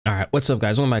Alright, what's up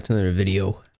guys? Welcome back to another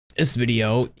video. This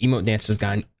video, Emote Dances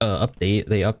got an update.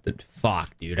 They updated, fuck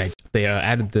dude. They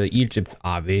added the Egypt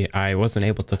obby. I wasn't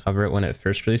able to cover it when it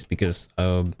first released because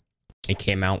it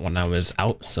came out when I was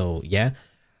out, so yeah.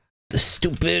 The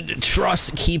stupid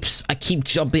trust I keep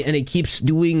jumping and it keeps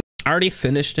doing. I already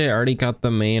finished it, I already got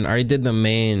the main, I already did the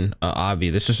main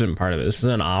obby. This isn't part of it. This is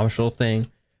an optional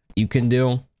thing you can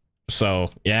do. So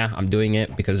yeah, I'm doing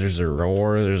it because there's a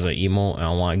reward, there's an emote, and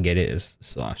I want to get it.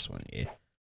 It's the last one. Yeah.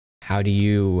 How do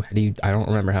you? I don't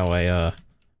remember how I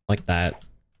like that.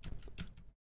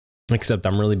 Except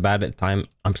I'm really bad at time.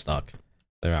 I'm stuck.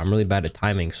 I'm really bad at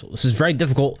timing, so this is very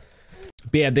difficult.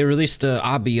 But yeah, they released the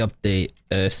obby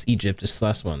update. Egypt, this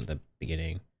last one, the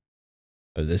beginning.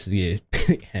 Oh, this is the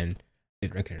and the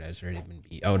record has already been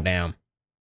beat. Oh damn,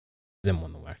 Zim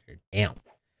won the record. Damn.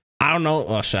 I don't know.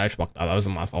 Oh shit, I just walked out. That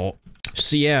wasn't my fault.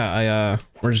 So yeah,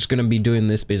 we're just gonna be doing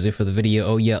this basically for the video.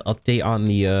 Oh yeah, update on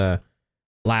the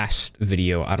last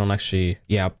video. I don't actually,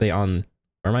 yeah, update on,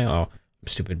 where am I? Oh, I'm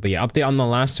stupid. But yeah, update on the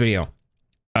last video.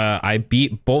 I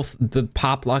beat both the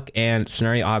pop luck and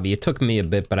scenario obby. It took me a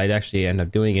bit, but I'd actually end up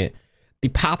doing it. The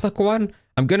pop luck one,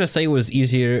 I'm gonna say was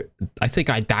easier. I think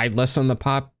I died less on the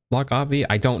pop luck obby.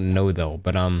 I don't know though,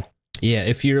 but yeah,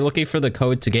 if you're looking for the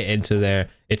code to get into there,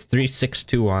 it's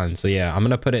 3621. So yeah, I'm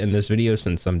gonna put it in this video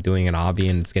since I'm doing an obby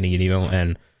and it's getting an emote,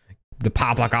 and the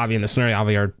pop lock obby and the scenario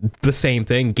obby are the same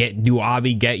thing. Get do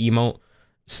obby, get emote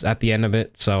at the end of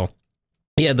it. So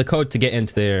yeah, the code to get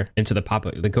into there, the pop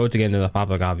lock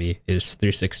obby is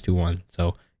 3621.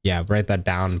 So yeah, write that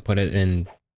down, put it in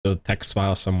the text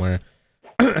file somewhere.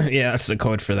 Yeah, that's the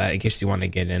code for that in case you want to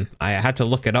get in. I had to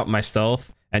look it up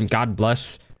myself, and God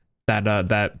bless that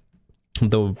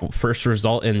the first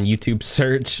result in YouTube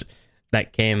search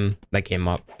that came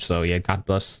up. So yeah, God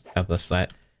bless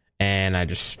that. And I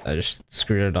just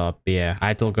screwed it up. Yeah, I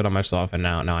had to look it up myself, and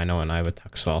now I know, and I have a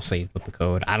text file saved with the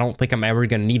code. I don't think I'm ever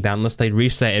gonna need that unless they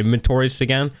reset inventories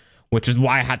again, which is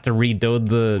why I had to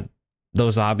redo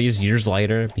those obbies years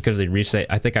later, because they reset.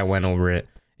 I think I went over it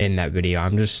in that video.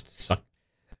 I'm just stuck.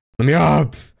 Let me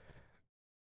up.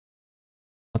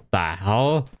 What the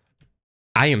hell?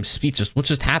 I am speechless. What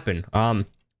just happened?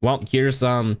 Well, here's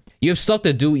you have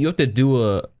to do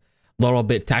a little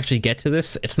bit to actually get to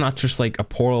this. It's not just like a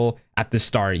portal at the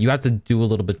start. You have to do a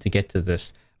little bit to get to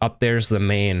this. Up there's the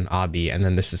main obby, and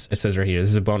then it says right here, this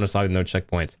is a bonus obby, no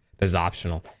checkpoints. This is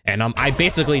optional. And I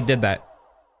basically did that.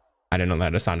 I didn't know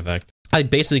that, a sound effect. I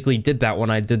basically did that when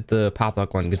I did the pop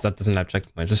luck one, because that doesn't have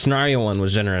checkpoints. The scenario one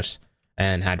was generous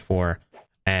and had 4,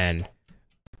 and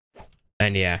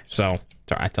yeah, so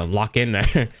I had to lock in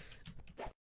there.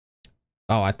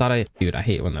 Oh, I thought dude, I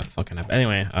hate when that fucking happens.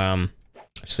 Anyway,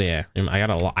 so yeah, I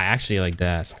actually like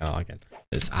that. Gotta lock in.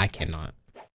 I cannot.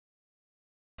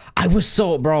 I was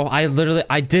so, bro,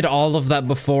 I did all of that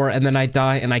before, and then I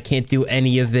die, and I can't do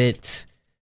any of it.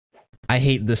 I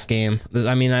hate this game.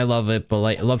 I mean, I love it, but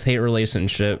like, love-hate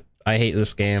relationship. I hate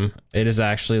this game. It is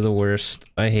actually the worst.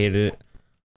 I hate it.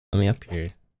 Let me up here.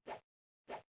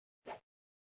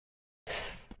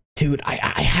 Dude,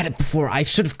 I had it before. I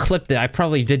should have clipped it. I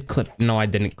probably did clip. No, I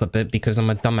didn't clip it because I'm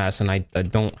a dumbass and I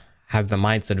don't have the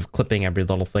mindset of clipping every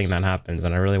little thing that happens,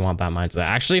 and I really want that mindset.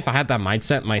 Actually, if I had that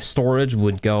mindset, my storage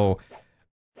would go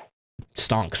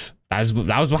stonks.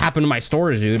 That was what happened to my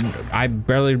storage, dude. I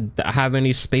barely have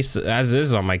any space as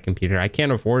is on my computer. I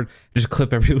can't afford to just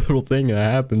clip every little thing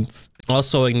that happens.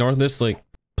 Also, ignore this like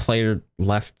player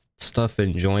left stuff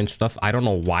and join stuff. I don't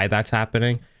know why that's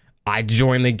happening. I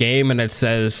joined the game and it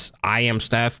says, I am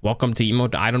staff, welcome to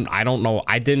emote. I don't know.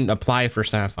 I didn't apply for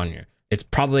staff on here. It's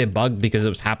probably a bug because it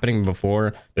was happening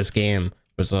before this game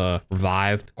was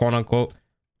revived, quote unquote.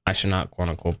 I should not quote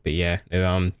unquote, but yeah,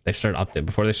 they started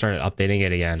before they started updating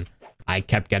it again. I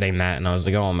kept getting that and I was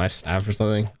like, oh, am I staff or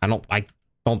something? I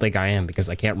don't think I am, because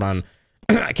I can't run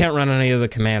I can't run any of the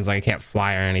commands. Like, I can't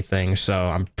fly or anything, so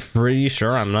I'm pretty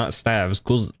sure I'm not staff. As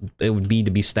cool as it would be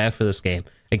to be staff for this game,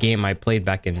 a game I played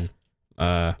back in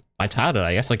my childhood.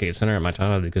 I guess I could consider it my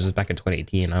childhood because it was back in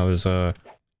 2018. I was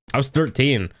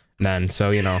 13 then,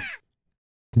 so you know,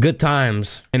 good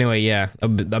times. Anyway, yeah,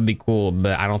 that'd be cool,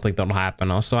 but I don't think that'll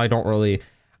happen. Also,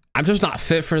 I'm just not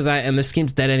fit for that, and this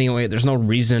game's dead anyway. There's no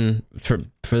reason for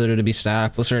there to be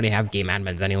staff. Let's already have game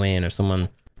admins anyway, and if someone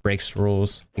breaks the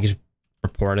rules, you can just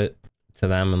report it to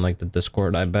them in like the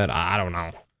Discord, I bet. I don't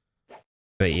know,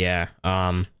 but yeah,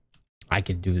 I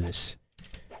could do this.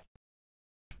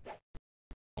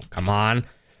 Oh, come on.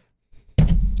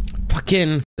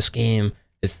 Fucking this game's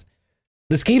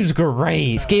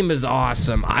great. This game is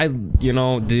awesome. You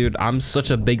know, dude, I'm such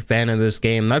a big fan of this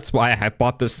game. That's why I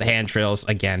bought this hand trails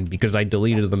again, because I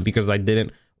deleted them because I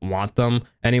didn't want them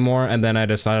anymore, and then I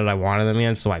decided I wanted them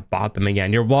again, so I bought them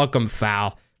again. You're welcome,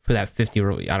 Foul, for that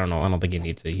 50. I don't know. I don't think he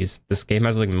needs to. This game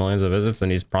has like millions of visits,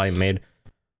 and he's probably made.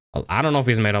 I don't know if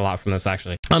he's made a lot from this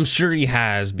actually. I'm sure he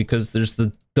has, because there's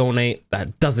the donate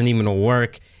that doesn't even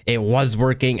work. It was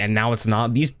working and now it's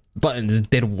not. These buttons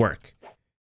did work,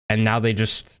 and now they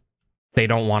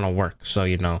don't want to work. So,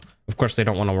 you know, of course they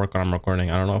don't want to work when I'm recording.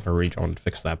 I don't know if a reach on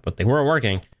fix that, but they were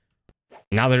working.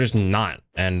 Now they're just not.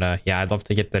 And yeah, I'd love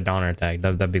to get the donor tag.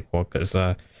 That'd be cool, because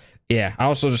yeah, I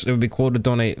also it would be cool to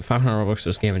donate 500 Robux to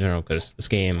this game in general, because this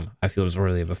game I feel is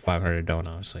worthy of a 500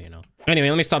 donut. So, you know. Anyway,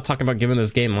 let me stop talking about giving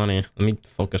this game money. Let me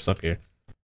focus up here.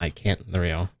 I can't. There we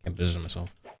go. Can't position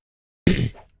myself.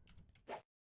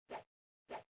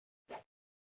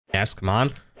 Yes, come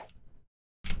on.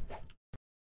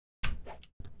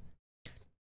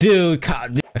 Dude,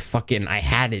 God, dude, I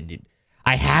had it, dude.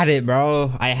 I had it,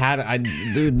 bro.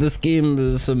 Dude, this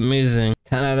game is amazing.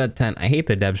 10 out of 10. I hate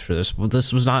the devs for this. Well,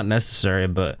 this was not necessary,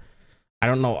 but I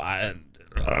don't know.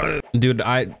 Dude,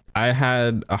 I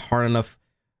had a hard enough.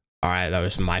 All right, that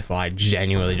was my fault. I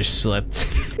genuinely just slipped.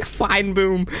 Fine,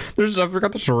 boom. I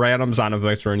forgot there's random sound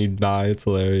effects when you die. It's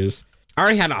hilarious. I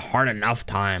already had a hard enough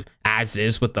time as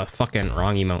is with the fucking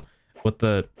wrong emote. With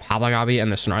the Pablo obby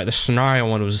and the scenario. The scenario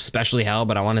one was especially hell,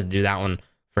 but I wanted to do that one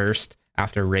first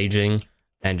after raging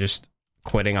and just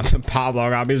quitting on the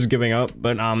Pablo obby, just giving up.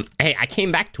 But hey, I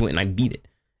came back to it and I beat it.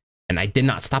 And I did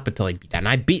not stop until I beat that. And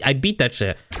I beat that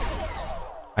shit.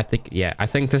 I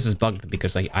think this is bugged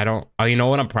because I don't. Oh, you know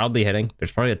what I'm probably hitting?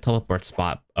 There's probably a teleport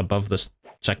spot above this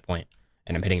checkpoint,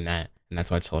 and I'm hitting that, and that's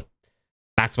why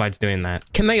it's doing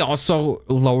that. Can they also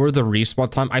lower the respawn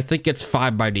time? I think it's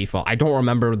 5 by default. I don't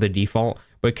remember the default,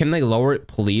 but can they lower it,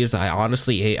 please? I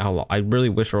honestly hate how long. I really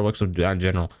wish Roblox would do that in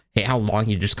general. Hate how long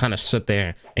you just kind of sit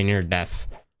there in your death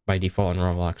by default in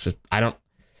Roblox.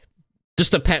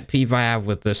 Just a pet peeve I have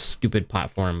with this stupid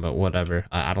platform, but whatever.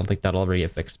 I don't think that'll ever get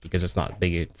fixed because it's not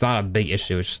big. It's not a big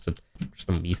issue. It's just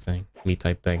a me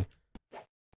type thing.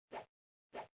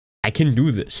 I can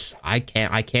do this. I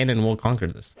can and will conquer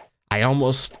this. I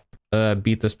almost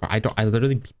beat this part. I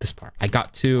literally beat this part. I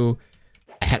got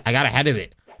ahead of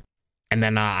it, and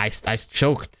then I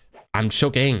choked. I'm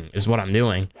choking is what I'm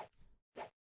doing.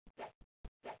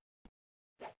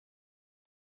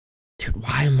 Dude,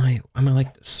 why am I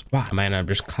like this? Why am I not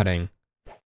just cutting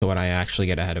so when I actually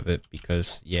get ahead of it?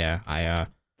 Because yeah,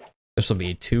 this will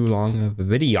be too long of a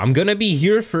video. I'm gonna be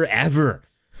here forever,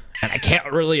 and I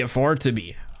can't really afford to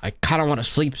be. I kind of want to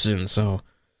sleep soon, so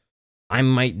I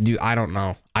might do. I don't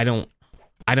know. I don't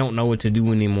know what to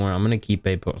do anymore. I'm gonna keep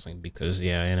posting because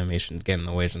yeah, animations get in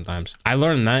the way sometimes. I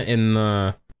learned that in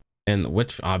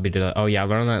which obby did I? Oh yeah, I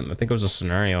learned that. I think it was a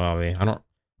scenario obby.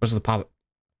 What's the pop?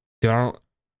 Dude, I don't.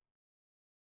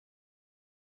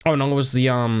 Oh no, it was the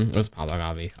Pablo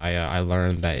obby. I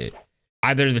learned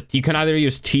that you can either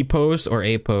use T pose or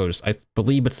A pose. I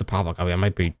believe it's the Pablo obby. I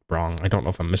might be wrong. I don't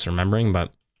know if I'm misremembering,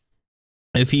 but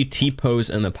if you T pose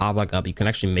in the Pablo obby, you can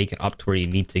actually make it up to where you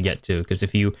need to get to. Because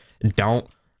if you don't,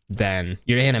 then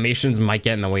your animations might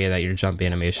get in the way of that your jump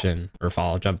animation or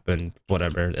follow jump and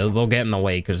whatever. They'll get in the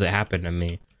way because it happened to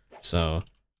me. So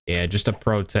yeah, just a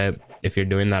pro tip: if you're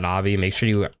doing that obby, make sure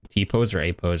you T pose or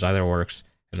A pose. Either works.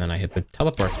 And then I hit the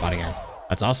teleport spot again.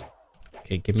 That's awesome.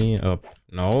 Okay, give me up.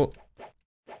 No.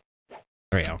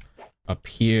 There we go. Up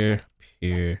here.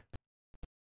 Here.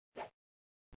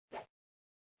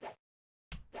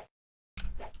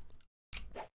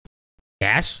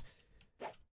 Yes.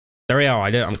 There we go.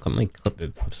 I'm gonna clip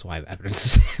it so I have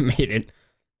evidence I made it.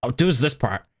 Oh, dude, this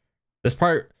part.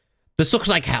 This looks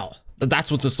like hell. That's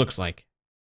what this looks like.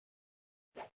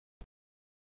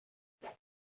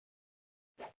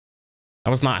 That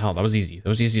was not hell. That was easy. That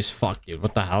was easy as fuck, dude.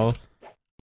 What the hell?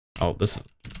 Oh, this is...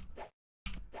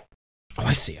 Oh,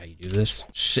 I see how you do this.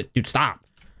 Shit, dude, stop.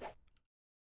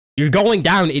 You're going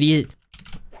down, idiot.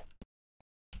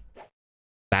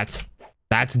 That's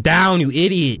down, you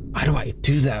idiot. Why do I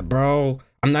do that, bro?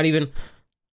 I'm not even...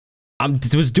 I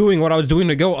was doing what I was doing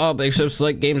to go up, except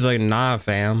like games like, nah,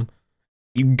 fam.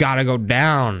 You gotta go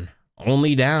down.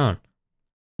 Only down.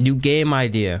 New game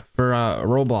idea for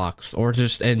Roblox or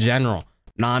just in general.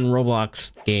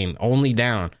 Non-Roblox game. Only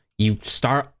down. You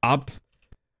start up.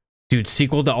 Dude,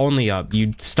 sequel to only up.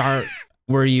 You start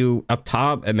where you up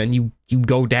top and then you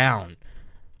go down.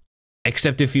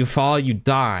 Except if you fall, you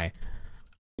die.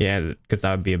 Yeah, because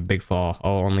that would be a big fall.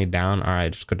 Oh, only down?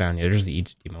 Alright, just go down. Yeah, there's the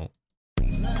each emote.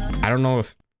 I don't know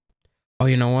if... Oh,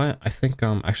 you know what? I think,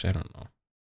 actually, I don't know.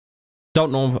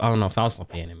 I don't know if Foul's not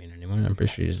the animator anymore. I'm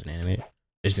pretty sure he's an animator.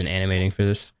 Isn't animating for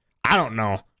this. I don't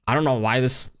know why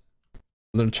this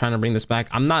they're trying to bring this back.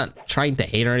 I'm not trying to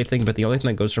hate or anything, but the only thing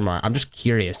that goes through my, I'm just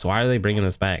curious. Why are they bringing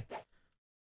this back?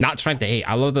 Not trying to hate.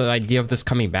 I love the idea of this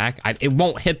coming back. It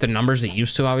won't hit the numbers it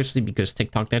used to, obviously, because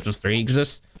TikTok Dances 3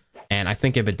 exists. And I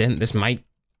think if it didn't, this might,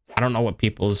 I don't know what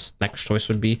people's next choice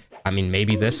would be. I mean,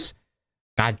 maybe this.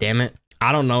 God damn it.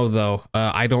 I don't know, though.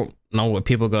 I don't know what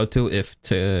people go to if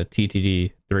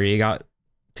TTD 3 got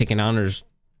taken down, or just,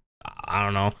 I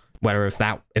don't know. Whatever,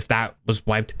 if that was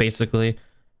wiped, basically,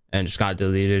 and just got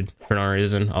deleted for no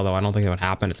reason. Although I don't think it would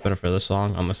happen. It's better for this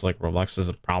long, unless like Roblox is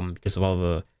a problem because of all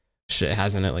the shit it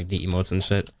has in it, like the emotes and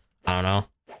shit. I don't know.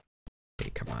 Hey,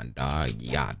 come on, dog.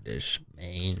 You got this,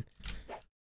 man.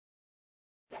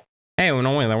 Hey, well,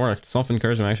 no way, that worked.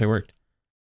 Self-encouragement actually worked.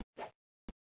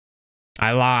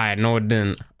 I lied. No, it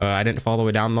didn't. I didn't fall all the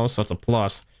way down though, so it's a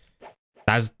plus.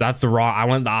 That's the raw. I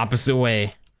went the opposite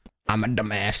way. I'm a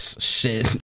dumbass. Shit.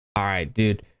 All right,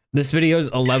 dude. This video is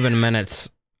 11 minutes.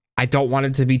 I don't want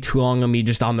it to be too long of me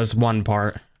just on this one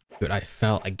part. Dude, I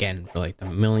fell again for like the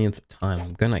millionth time.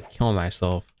 I'm gonna kill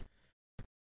myself.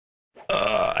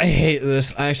 I hate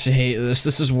this. I actually hate this.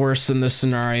 This is worse than this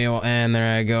scenario. And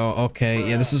there I go. Okay,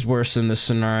 yeah, this is worse than this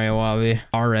scenario, obby.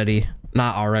 Already.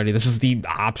 Not already. This is the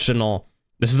optional.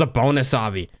 This is a bonus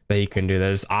obby that you can do.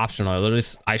 That is optional.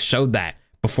 I showed that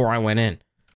before I went in.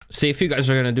 See, if you guys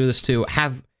are gonna do this too,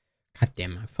 God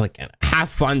damn, I feel like have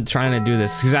fun trying to do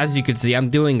this. Because as you can see, I'm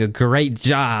doing a great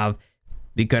job.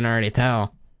 You couldn't already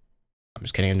tell. I'm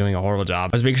just kidding. I'm doing a horrible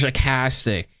job. I was being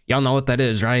sarcastic. Y'all know what that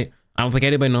is, right? I don't think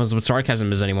anybody knows what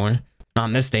sarcasm is anymore. Not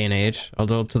in this day and age.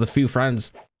 Although to the few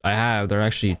friends I have, they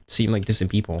actually seem like decent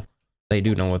people. They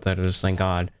do know what that is. Thank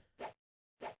God.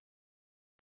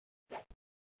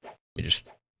 We just,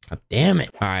 God damn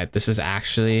it. All right, this is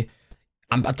actually,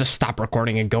 I'm about to stop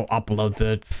recording and go upload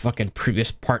the fucking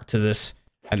previous part to this.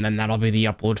 And then that'll be the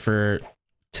upload for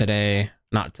today.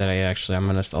 Not today, actually.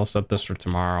 I'll set this for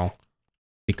tomorrow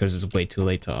because it's way too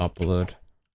late to upload.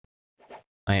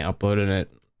 I ain't uploaded it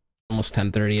almost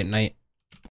 10:30 at night.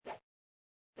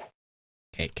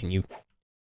 Okay, can you,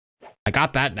 I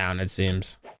got that down, it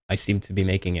seems. I seem to be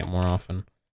making it more often.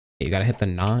 You gotta hit the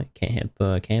knot. Can't hit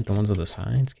the ones on the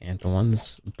sides. Can't hit the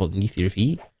ones beneath your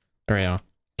feet. There we go.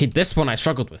 Okay, this one I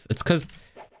struggled with. It's because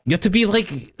you have to be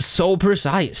like so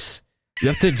precise. You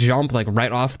have to jump like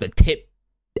right off the tip,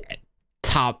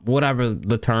 top, whatever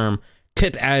the term,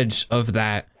 tip edge of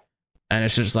that, and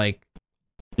it's just like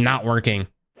not working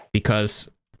because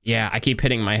yeah, I keep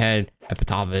hitting my head at the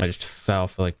top of it. I just fell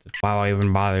for like, why I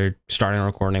even bothered starting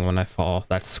recording when I fall?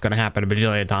 That's gonna happen a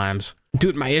bajillion times.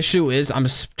 Dude, my issue is I'm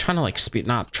just trying to like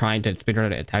not trying to speed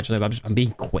run it intentionally, but I'm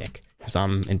being quick because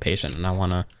I'm impatient and I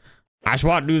just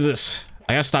want to do this.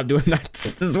 I gotta stop doing that.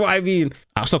 This is what I mean.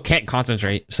 I also can't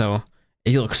concentrate, so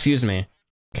if you'll excuse me.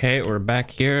 Okay, we're back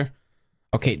here.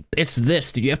 Okay, it's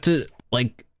this, dude. You have to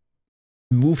like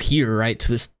move here, right,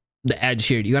 to the edge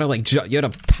here. You gotta like you gotta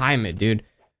time it, dude.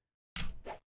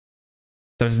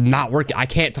 Does not work. I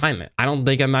can't time it. I don't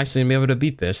think I'm actually gonna be able to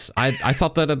beat this. I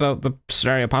thought that about the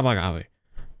scenario public obby.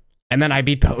 And then I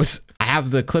beat those. I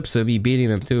have the clips of me beating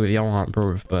them too if y'all want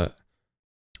proof, but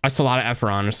that's a lot of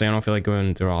effort, honestly. I don't feel like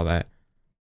going through all that.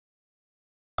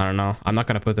 I don't know. I'm not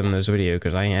gonna put them in this video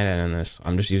because I ain't editing this.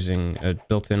 I'm just using a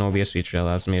built-in OBS feature that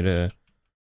allows me to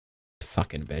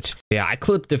fucking bitch. Yeah, I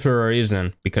clipped it for a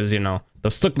reason because, you know,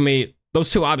 those two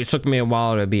obbies took me a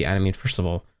while to beat. I mean, first of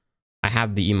all, I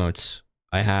have the emotes.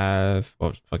 I have,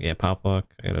 oh, fuck yeah, pop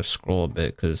lock. I gotta scroll a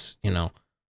bit because, you know,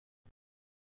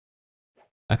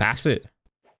 I passed it.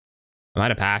 I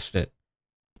might have passed it.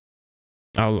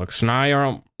 Oh, look,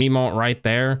 scenario emote right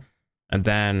there. And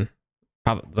then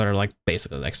probably they're like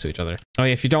basically next to each other. Oh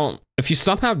yeah, if you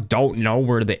somehow don't know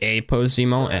where the A pose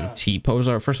emote and T pose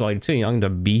are, first of all, you're too young to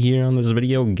be here on this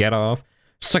video. Get off.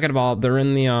 Second of all, they're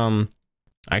in the,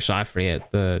 actually, I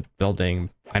forget the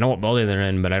building. I know what building they're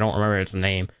in, but I don't remember its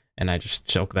name. And I just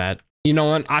choke that. You know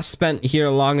what? I spent here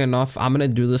long enough. I'm gonna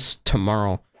do this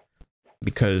tomorrow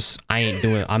because I ain't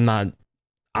doing.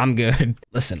 I'm good.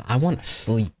 Listen, I want to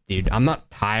sleep, dude. I'm not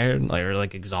tired or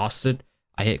like exhausted.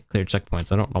 I hit clear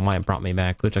checkpoints. I don't know why it brought me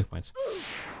back. Clear checkpoints.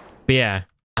 But yeah,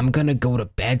 I'm gonna go to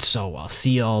bed. So I'll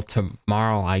see y'all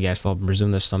tomorrow. I guess I'll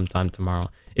resume this sometime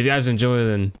tomorrow. If you guys enjoy,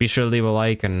 then be sure to leave a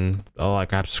like and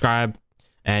subscribe.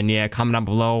 And yeah, comment down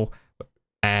below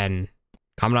and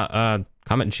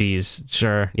comment cheese.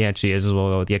 Sure. Yeah, cheese as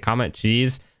well. Yeah, comment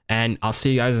cheese. And I'll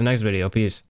see you guys in the next video. Peace.